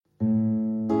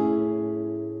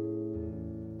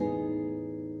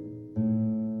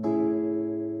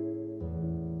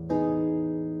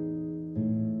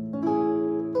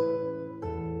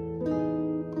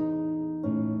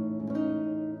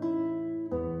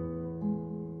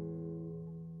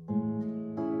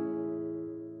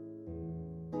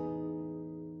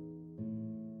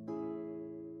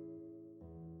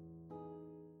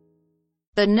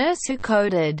The Nurse Who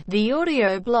Coded, the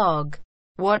audio blog.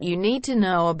 What you need to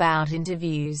know about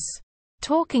interviews.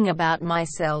 Talking about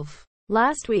myself.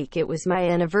 Last week it was my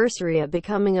anniversary of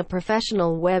becoming a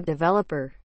professional web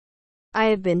developer. I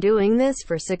have been doing this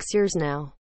for 6 years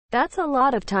now. That's a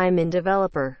lot of time in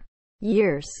developer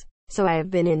years. So I have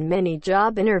been in many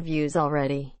job interviews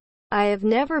already. I have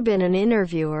never been an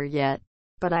interviewer yet,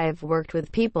 but I have worked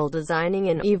with people designing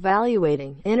and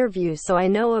evaluating interviews, so I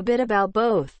know a bit about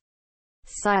both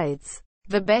sides.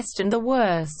 The best and the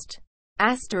worst.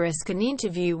 Asterisk an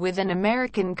interview with an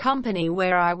American company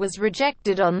where I was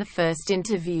rejected on the first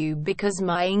interview because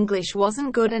my English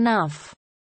wasn't good enough.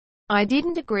 I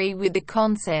didn't agree with the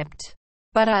concept,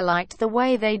 but I liked the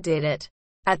way they did it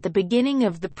at the beginning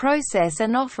of the process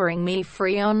and offering me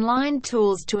free online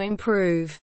tools to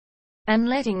improve, and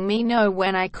letting me know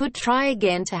when I could try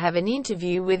again to have an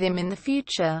interview with him in the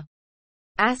future.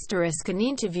 Asterisk an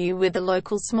interview with a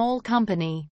local small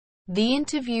company. The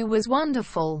interview was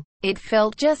wonderful. It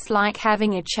felt just like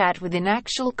having a chat with an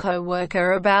actual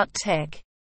co-worker about tech.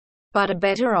 But a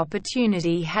better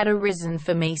opportunity had arisen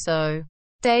for me, so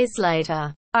days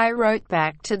later, I wrote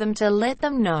back to them to let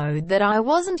them know that I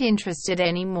wasn't interested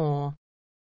anymore.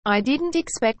 I didn't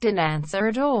expect an answer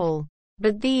at all,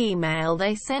 but the email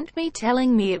they sent me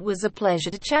telling me it was a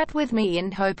pleasure to chat with me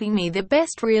and hoping me the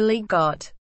best really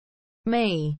got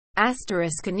me.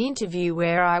 Asterisk an interview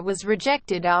where I was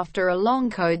rejected after a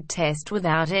long code test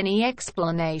without any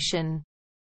explanation.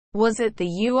 Was it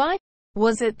the UI?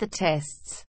 Was it the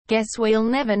tests? Guess we'll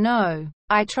never know.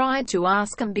 I tried to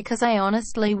ask them because I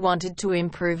honestly wanted to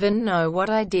improve and know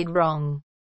what I did wrong.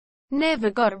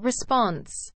 Never got a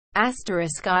response.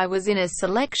 Asterisk I was in a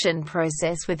selection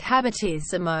process with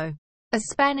Habitissimo, a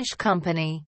Spanish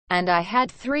company, and I had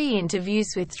 3 interviews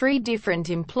with 3 different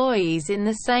employees in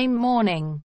the same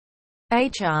morning.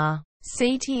 HR,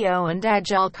 CTO and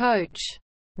Agile coach.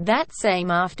 That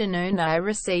same afternoon I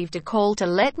received a call to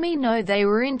let me know they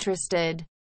were interested.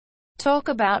 Talk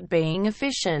about being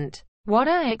efficient. What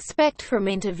I expect from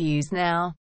interviews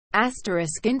now.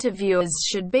 Asterisk interviewers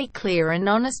should be clear and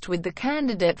honest with the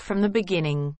candidate from the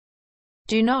beginning.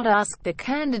 Do not ask the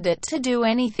candidate to do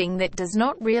anything that does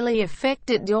not really affect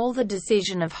it or the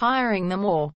decision of hiring them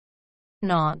or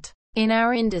not. In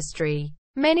our industry,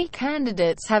 many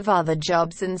candidates have other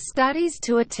jobs and studies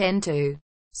to attend to.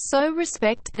 So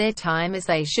respect their time as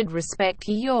they should respect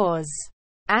yours.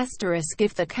 Asterisk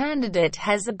if the candidate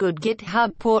has a good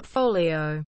GitHub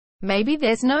portfolio, maybe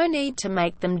there's no need to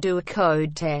make them do a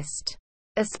code test,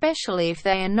 especially if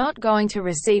they are not going to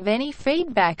receive any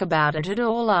feedback about it at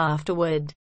all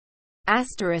afterward.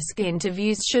 Asterisk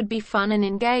interviews should be fun and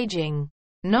engaging,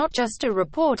 not just a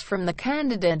report from the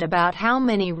candidate about how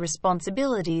many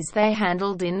responsibilities they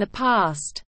handled in the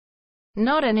past.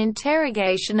 Not an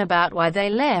interrogation about why they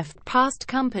left past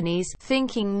companies,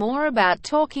 thinking more about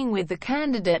talking with the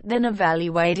candidate than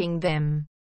evaluating them.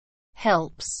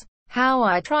 Helps. How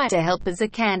I try to help as a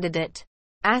candidate.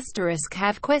 Asterisk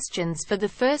have questions for the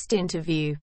first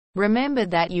interview. Remember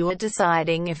that you are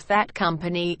deciding if that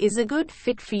company is a good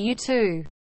fit for you too.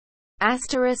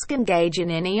 Asterisk engage in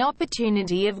any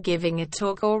opportunity of giving a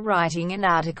talk or writing an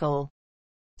article.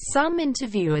 Some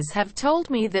interviewers have told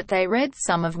me that they read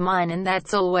some of mine, and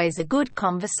that's always a good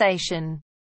conversation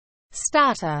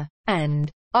starter. And,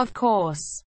 of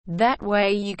course, that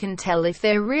way you can tell if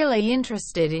they're really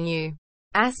interested in you.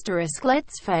 Asterisk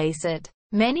let's face it,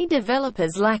 many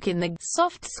developers lack in the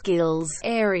soft skills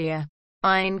area.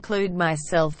 I include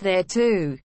myself there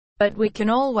too. But we can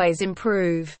always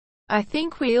improve. I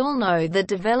think we all know that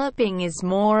developing is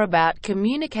more about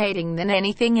communicating than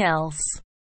anything else.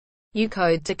 You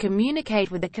code to communicate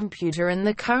with the computer and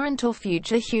the current or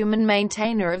future human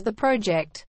maintainer of the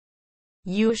project.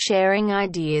 You're sharing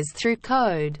ideas through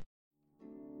code.